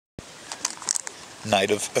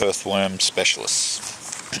Native Earthworm Specialists.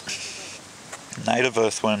 Native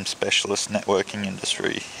Earthworm Specialist Networking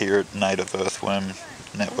Industry. Here at Native Earthworm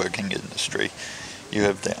Networking Industry, you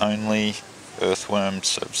have the only earthworm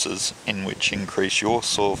services in which increase your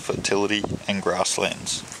soil fertility and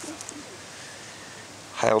grasslands.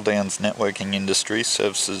 Hail Down's networking industry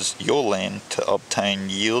services your land to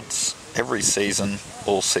obtain yields every season,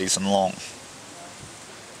 all season long.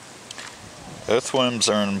 Earthworms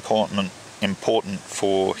are important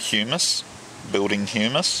for humus, building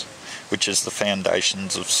humus, which is the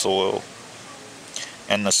foundations of soil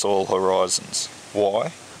and the soil horizons.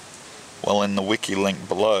 Why? Well, in the wiki link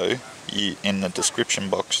below, in the description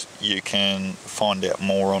box, you can find out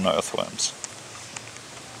more on earthworms.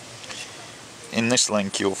 In this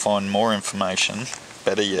link you'll find more information.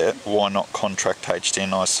 Better yet, why not contract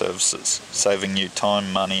HDNI Services, saving you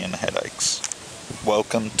time, money and headaches.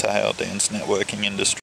 Welcome to Hail Down's networking industry.